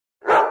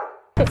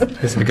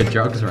It's like a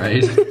drugs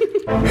raid. He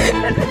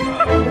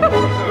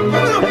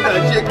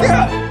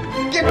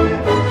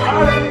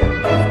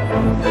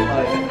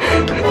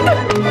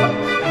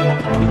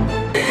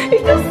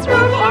just threw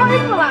an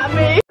eyeball at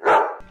me.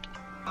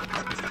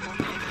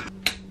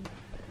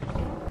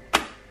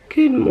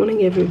 Good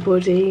morning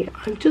everybody.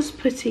 I'm just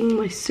putting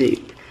my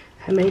soup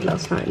I made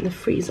last night in the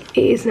freezer.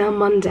 It is now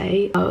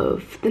Monday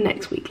of the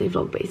next weekly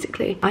vlog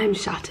basically. I am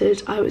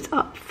shattered. I was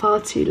up far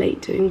too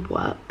late doing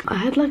work. I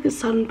had like a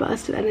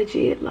sunburst of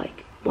energy at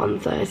like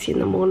 1:30 in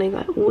the morning.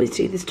 I always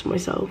do this to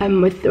myself. And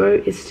my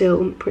throat is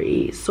still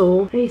pretty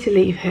sore. I need to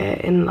leave here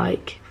in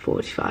like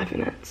 45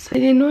 minutes.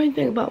 And the annoying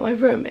thing about my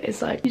room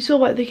is like, you saw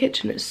like the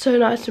kitchen, it's so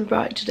nice and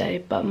bright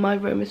today, but my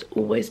room is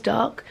always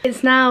dark.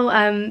 It's now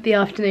the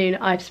afternoon.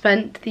 I've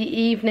spent the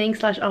evening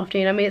 /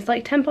 afternoon, I mean it's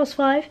like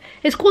 5:10.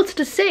 It's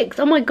 5:45.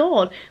 Oh my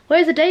god,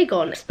 where's the day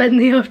gone? Spend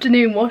the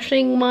afternoon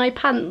washing my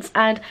pants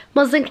and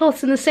muslin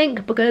cloths in the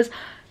sink because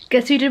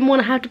guess who didn't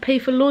want to have to pay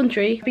for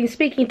laundry? I've been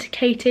speaking to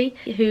Katie,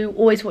 who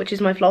always watches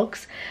my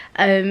vlogs,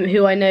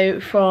 who I know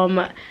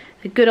from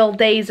the good old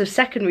days of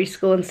secondary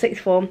school and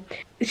sixth form.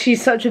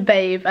 She's such a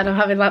babe and I'm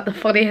having like the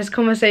funniest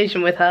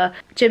conversation with her.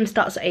 Gym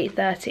starts at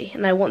 8:30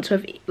 and I want to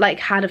have like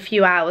had a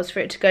few hours for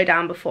it to go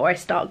down before I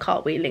start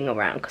cartwheeling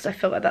around because I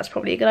feel like that's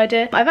probably a good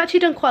idea. I've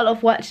actually done quite a lot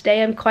of work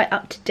today. I'm quite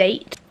up to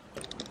date.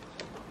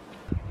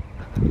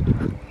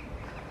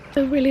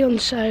 They're really on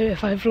show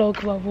if I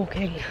vlog while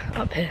walking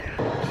up here.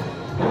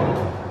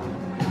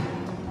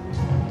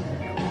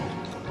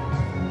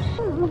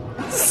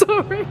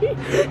 Sorry,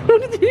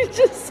 what did you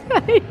just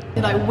say?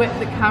 Did I whip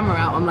the camera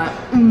out? I'm like,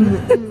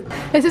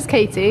 This is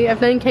Katie.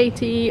 I've known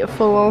Katie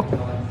for,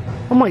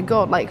 oh my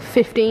god, like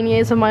 15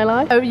 years of my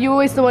life. Oh, you're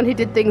always the one who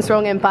did things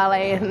wrong in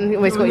ballet and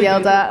always got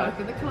yelled at. back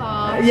in the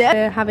class. Yeah.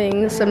 We're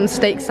having some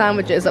steak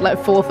sandwiches at like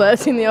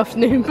 4:30 in the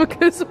afternoon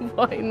because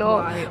why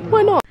not?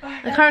 Why not?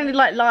 I currently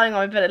like lying on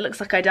my bed. It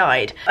looks like I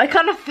died. I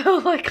kind of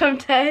feel like I'm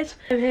dead.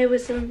 I'm here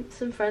with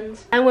some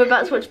friends and we're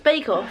about to watch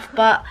Bake Off,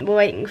 but we're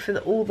waiting for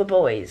all the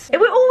boys.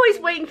 We're always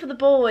waiting for the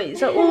boys.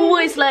 They're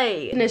always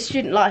late. In a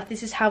student life,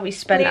 this is how we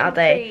spend our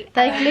day.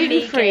 They're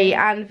gluten-free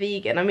and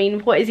vegan. I mean,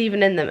 what is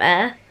even in them?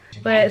 Air?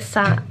 We're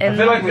sat in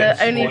the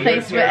only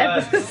place we're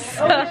ever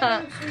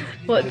sat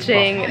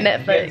watching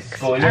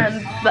Netflix,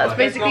 and that's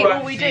basically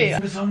all we do.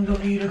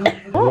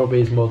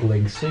 Robbie's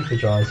modelling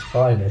Superdry's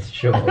finest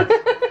short.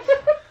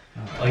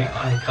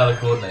 I colour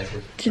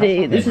coordinated.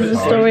 Today, this is a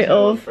story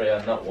of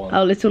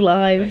our little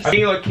lives. I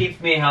feel what keeps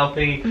me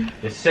healthy,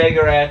 the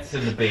cigarettes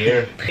and the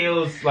beer.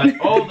 Feels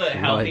like all the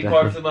healthy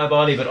parts of my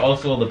body, but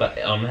also all the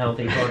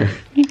unhealthy parts.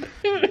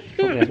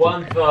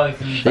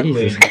 1,000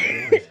 Jesus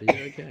Christ, are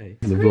you okay?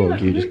 The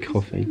vlog, you just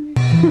coughing.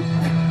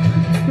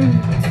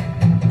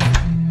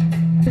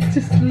 It's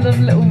just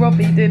little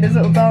Robbie doing his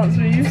little dance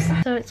moves.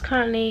 So it's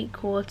currently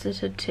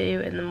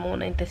 1:45 in the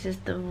morning. This is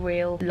the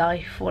real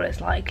life, what it's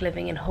like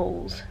living in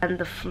halls. And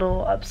the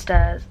floor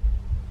upstairs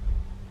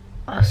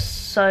are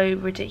so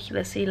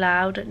ridiculously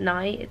loud at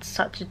night. It's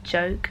such a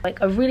joke.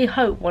 Like, I really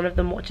hope one of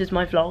them watches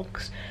my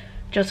vlogs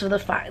just for the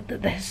fact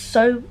that they're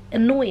so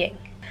annoying.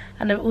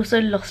 And I've also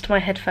lost my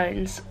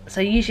headphones.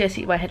 So usually I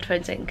sleep my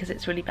headphones in because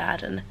it's really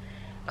bad and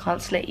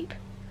can't sleep.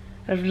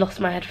 I've lost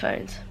my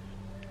headphones,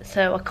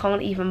 so I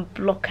can't even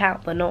block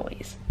out the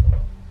noise.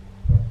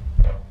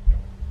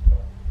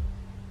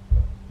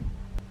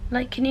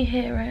 Like, can you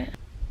hear it?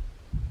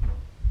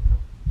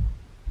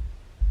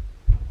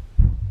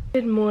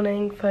 Good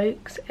morning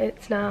folks,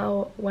 it's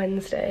now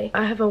Wednesday.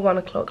 I have a 1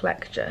 o'clock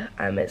lecture.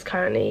 It's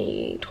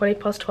currently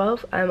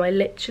 12:20. I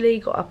literally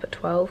got up at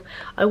 12.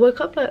 I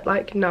woke up at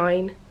like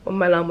 9 when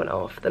my alarm went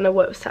off. Then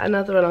I set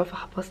another alarm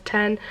for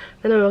 10:30.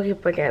 Then I woke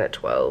up again at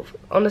 12.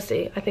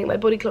 Honestly, I think my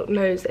body clock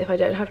knows that if I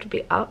don't have to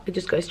be up, I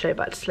just go straight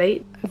back to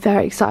sleep. I'm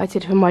very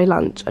excited for my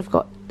lunch. I've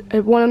got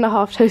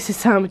 1.5 toasted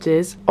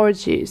sandwiches,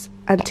 orange juice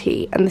and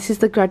tea, and this is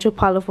the gradual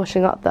pile of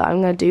washing up that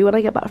I'm going to do when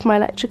I get back from my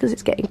lecture because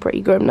it's getting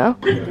pretty grim now.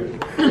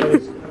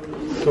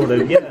 Sort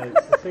of, yeah,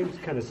 it's the same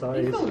kind of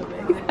size.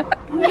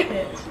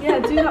 Yeah,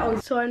 do that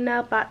one. So I'm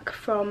now back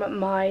from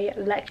my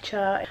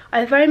lecture. I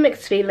have very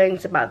mixed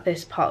feelings about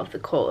this part of the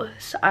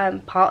course.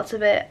 Parts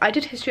of it, I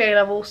did history A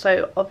level,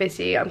 so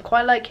obviously I'm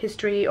quite like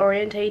history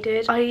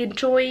orientated. I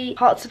enjoy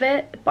parts of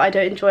it, but I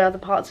don't enjoy other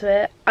parts of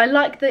it. I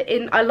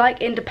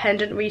like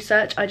independent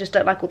research, I just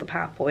don't like all the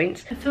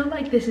PowerPoints. I feel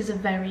like this is a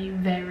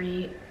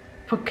very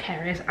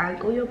precarious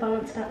angle you're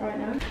balanced at right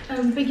now.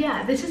 But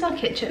yeah, this is our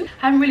kitchen.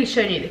 I haven't really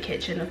shown you the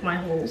kitchen of my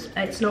halls.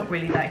 It's not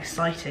really that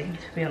exciting,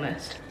 to be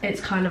honest.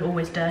 It's kind of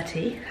always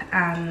dirty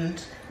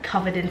and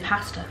covered in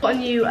pasta. Got a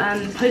new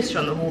poster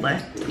on the wall though.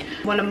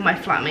 One of my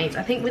flatmates,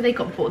 I think they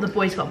got bored, the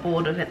boys got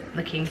bored of it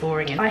looking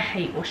boring, and I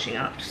hate washing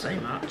up so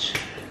much.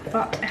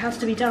 But it has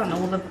to be done,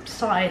 all the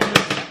side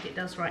looks like it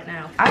does right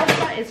now. Our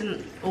flat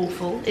isn't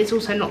awful, it's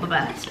also not the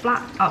best.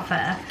 Flat up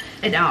there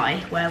in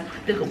where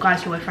the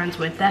guys who we're friends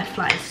with, their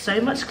flat is so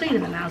much cleaner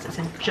than ours, it's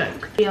a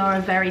joke. We are a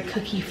very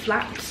cookie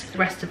flat. The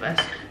rest of us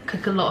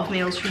cook a lot of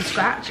meals from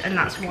scratch, and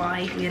that's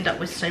why we end up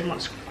with so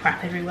much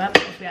crap everywhere,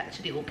 because we're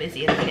actually all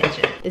busy in the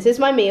kitchen. This is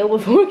my meal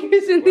before it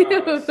goes in the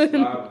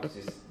oven.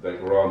 Just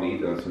like raw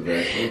meat and some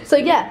vegetables. So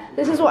yeah,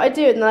 this is what I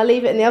do, and then I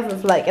leave it in the oven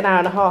for like an hour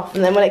and a half,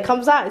 and then when it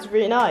comes out it's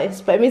really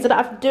nice, but it means I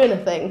don't have to do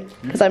anything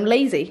because I'm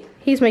lazy.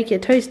 He's making a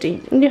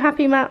toasty. Are you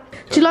happy, Matt?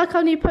 Do you like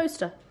our new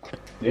poster?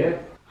 Yeah.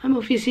 I'm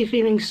obviously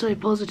feeling so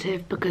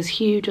positive because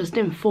Hugh just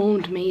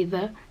informed me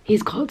that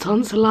he's got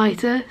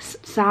tonsillitis.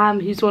 Sam,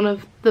 who's one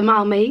of the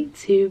male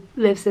mates who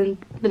lives in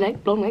the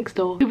next block next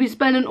door, who we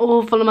spend an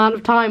awful amount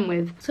of time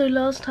with. So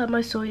last time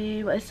I saw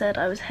you, I said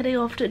I was heading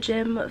off to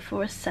gym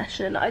for a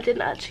session. I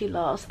didn't actually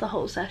last the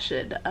whole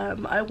session.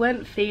 I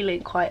went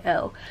feeling quite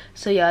ill.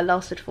 So yeah, I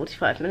lasted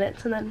 45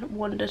 minutes and then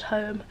wandered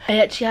home. I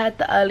actually had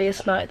the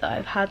earliest night that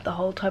I've had the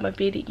whole time I've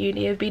been at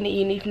uni. I've been at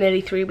uni for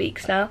nearly 3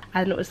 weeks now,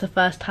 and it was the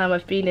first time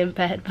I've been in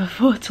bed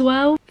before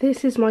 12.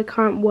 This is my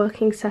current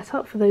working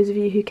setup for those of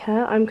you who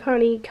care. I'm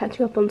currently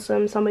catching up on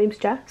some Summer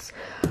Jess,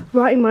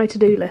 writing my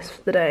to-do list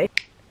for the day.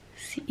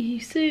 See you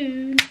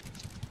soon.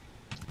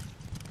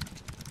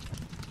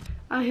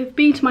 I have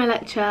been to my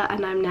lecture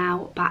and I'm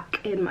now back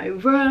in my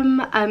room.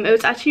 It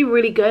was actually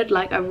really good.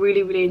 Like, I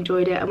really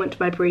enjoyed it. I went to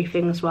my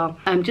briefing as well.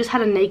 Just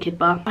had a naked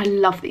bar. I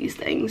love these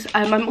things.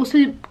 I'm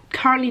also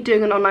currently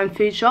doing an online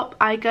food shop.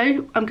 I'm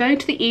going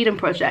to the Eden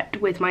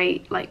project with my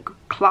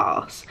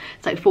class.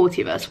 It's like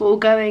 40 of us. We're all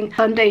going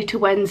Sunday to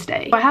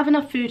Wednesday. I have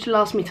enough food to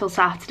last me till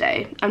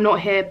Saturday. I'm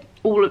not here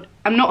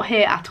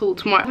at all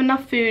tomorrow. I have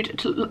enough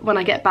food when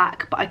I get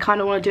back, but I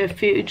kind of want to do a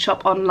food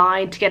shop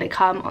online to get it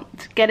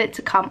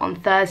to come on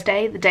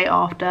Thursday, the day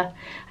after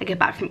I get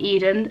back from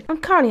Eden. I'm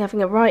currently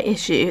having a right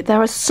issue.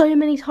 There are so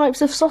many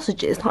types of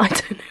sausages that I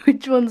don't know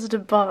which ones to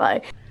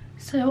buy.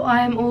 So I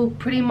am all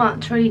pretty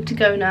much ready to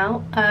go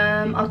now.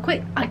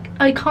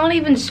 I can't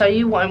even show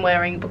you what I'm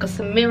wearing because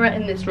the mirror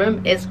in this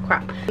room is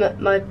crap.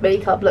 My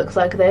makeup looks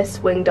like this,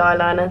 winged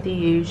eyeliner, the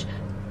huge.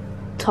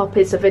 Top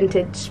is a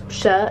vintage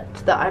shirt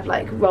that I've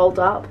like rolled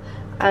up.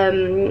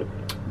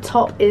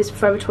 Top is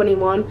Forever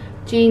 21.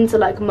 Jeans are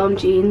like mum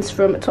jeans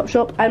from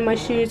Topshop, and my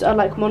shoes are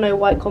like mono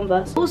white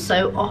Converse.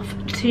 Also off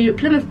to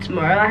Plymouth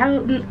tomorrow. I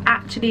haven't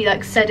actually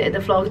said it in the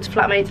vlog.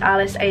 Flatmates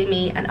Alice,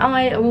 Amy and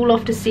I are all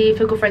off to see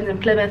Fickle Friends in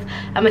Plymouth,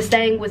 and we're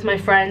staying with my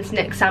friends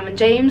Nick, Sam and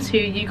James, who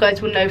you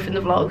guys will know from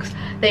the vlogs.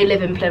 They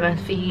live in Plymouth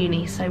for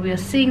uni, so we are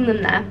seeing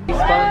them there.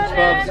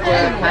 SpongeBob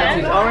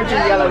SquarePants, orange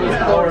and yellow is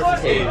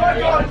quality.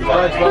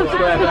 SpongeBob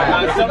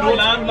SquarePants. Some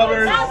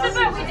landlubbers,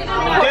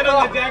 get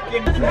on the deck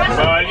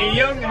and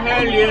young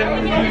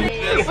hellions.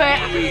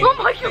 Oh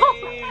my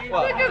god!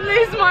 What? I can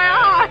lose my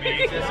eye!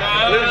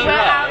 We're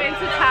out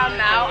into town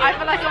now. I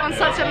feel like I'm on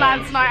such a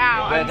lads night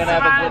out. I'm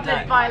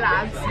surrounded by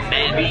lads.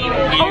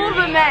 All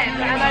the men,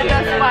 and I'm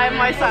just by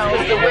myself.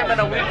 The women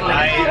are with me.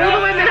 All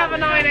the women have a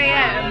 9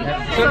 AM.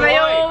 So they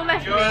all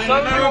left me. So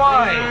do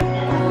I.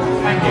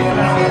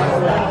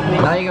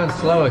 Now you're going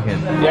slow again.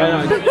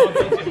 Yeah.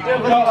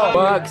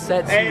 Work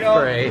sets you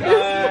free.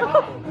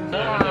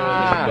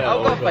 I've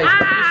got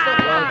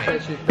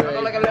Facebook. I've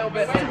got like a little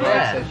bit there.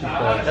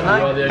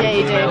 Yeah,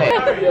 you do.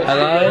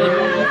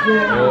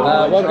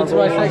 Hello. Welcome to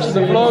my section of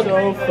the vlog.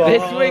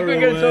 This week we're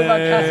going to talk about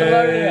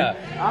Catalonia.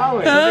 So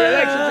the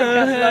elections in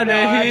Catalonia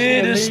are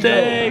here to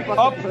stay.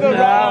 Up the road,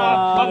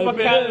 up a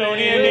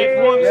Catalonia, it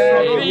wants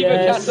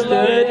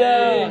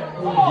Yesterday.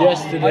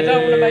 I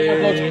don't want to make your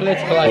vlogs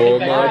political. I think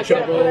my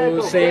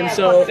troubles seem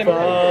so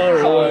far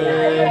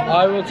away.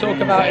 I will talk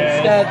about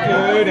instead.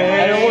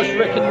 I watch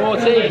Rick and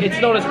Morty. It's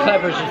not as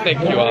clever as you think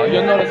you are.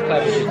 You're not as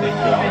clever as you think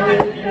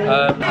you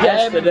are.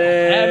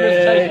 Yesterday.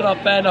 Emma's taken our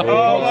Ben up.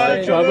 all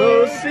my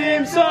troubles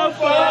seem so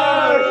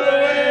far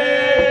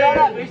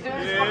away.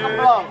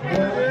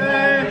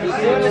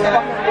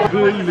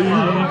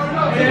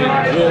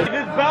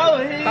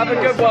 Have a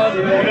good one.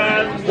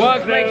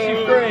 Work makes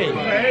you free.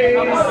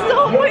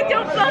 Stop with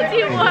your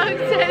bloody work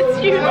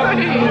sets you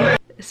free.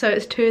 So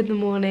it's 2 in the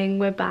morning,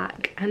 we're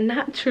back, and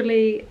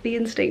naturally the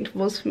instinct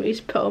was for me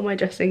to put on my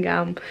dressing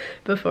gown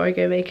before I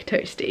go make a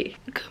toasty.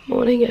 Good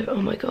morning,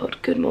 oh my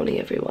god, good morning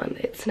everyone.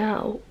 It's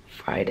now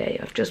Friday,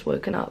 I've just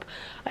woken up.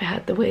 I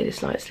had the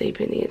weirdest night's sleep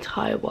in the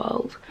entire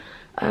world.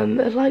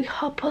 At like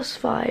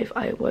 5:30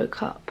 I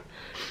woke up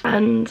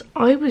and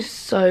I was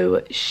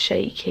so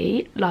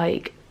shaky.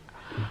 Like,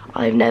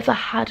 I've never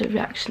had a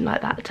reaction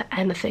like that to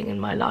anything in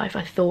my life.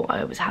 I thought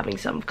I was having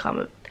some kind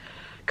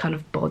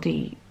of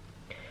body,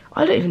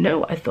 I don't even know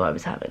what I thought I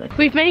was having.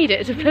 We've made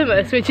it to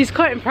Plymouth, which is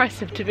quite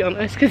impressive to be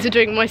honest,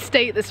 considering my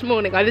state this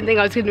morning. I didn't think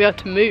I was going to be able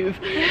to move.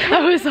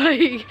 I was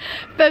like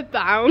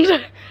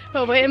bedbound.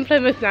 But we're in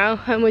Plymouth now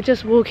and we're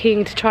just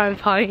walking to try and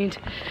find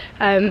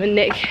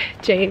Nick,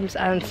 James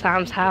and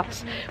Sam's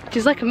house, which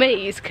is like a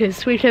maze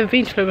because we've never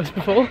been to Plymouth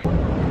before.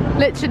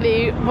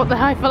 Literally, what the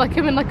hell, I feel like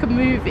I'm in like a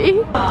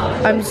movie.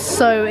 I'm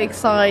so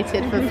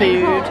excited for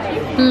food.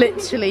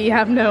 Literally, you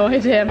have no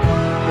idea.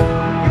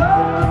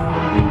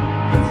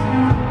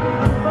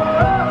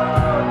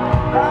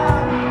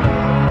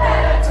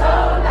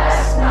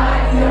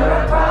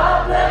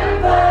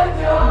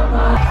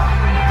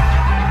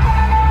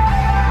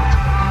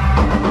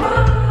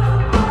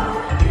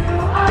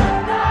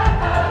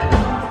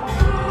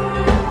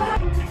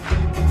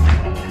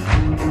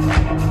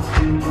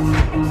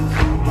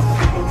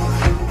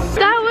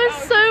 That was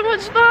so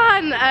much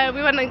fun.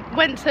 We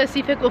went to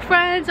see Fickle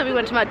Friends, and we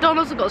went to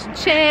McDonald's and got some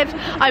chips.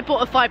 I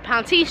bought a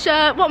 £5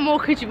 t-shirt. What more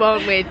could you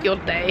want with your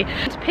day?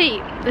 To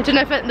Pete, I don't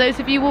know if those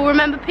of you will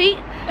remember Pete,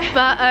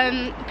 but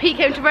Pete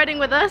came to Reading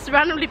with us,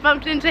 randomly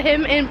bumped into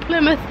him in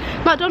Plymouth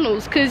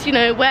McDonald's, because you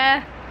know,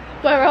 where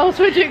else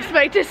would you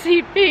expect to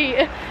see Pete?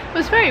 It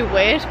was very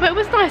weird, but it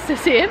was nice to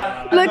see him.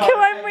 Look who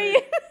I'm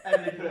reading.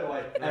 Emily, put it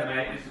away. Hey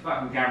mate, it's the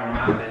fucking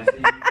cameraman.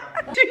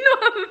 Do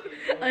not.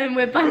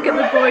 We're back at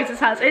the boys'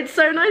 house. It's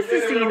so nice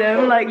to see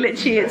them. Like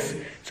literally, it's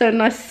so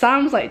nice.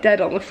 Sam's like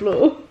dead on the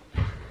floor.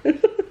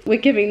 We're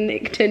giving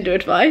Nick Tinder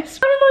advice.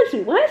 That reminds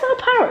me, where's our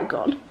parrot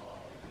gone?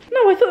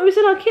 No, I thought it was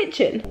in our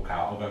kitchen. Walk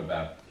out, I'll go to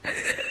bed.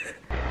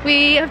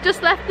 We have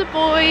just left the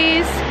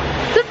boys,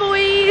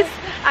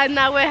 and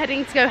now we're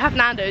heading to go have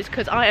Nando's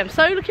because I am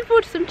so looking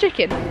forward to some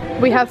chicken.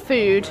 We have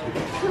food,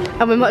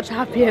 and we're much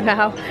happier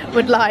now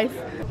with life.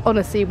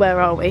 Honestly, where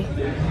are we?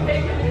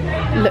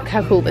 Look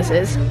how cool this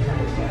is.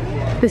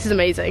 This is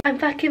amazing. I'm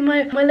back in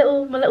my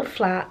little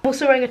flat. I'm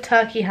also wearing a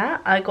turkey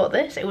hat. I got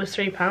this, it was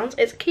 £3.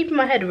 It's keeping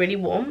my head really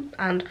warm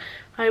and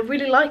I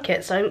really like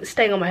it, so I'm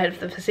staying on my head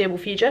for the foreseeable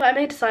future. I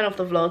made to sign off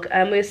the vlog,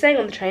 and we were staying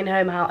on the train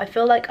home out. I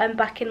feel like I'm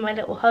back in my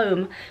little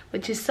home,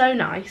 which is so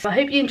nice. I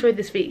hope you enjoyed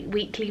this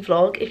weekly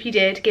vlog. If you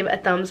did, give it a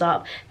thumbs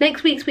up.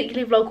 Next week's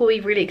weekly vlog will be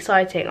really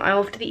exciting. I'm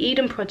off to the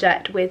Eden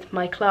project with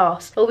my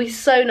class. It'll be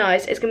so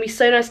nice. It's gonna be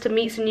so nice to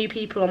meet some new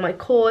people on my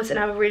course and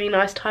have a really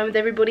nice time with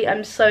everybody.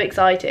 I'm so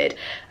excited.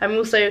 I'm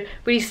also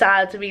really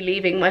sad to be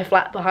leaving my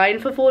flat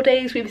behind for 4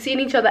 days. We've seen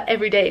each other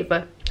every day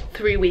for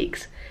 3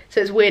 weeks. So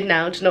it's weird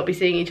now to not be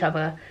seeing each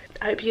other.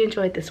 I hope you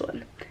enjoyed this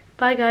one.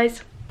 Bye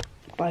guys.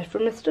 Bye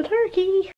from Mr. Turkey.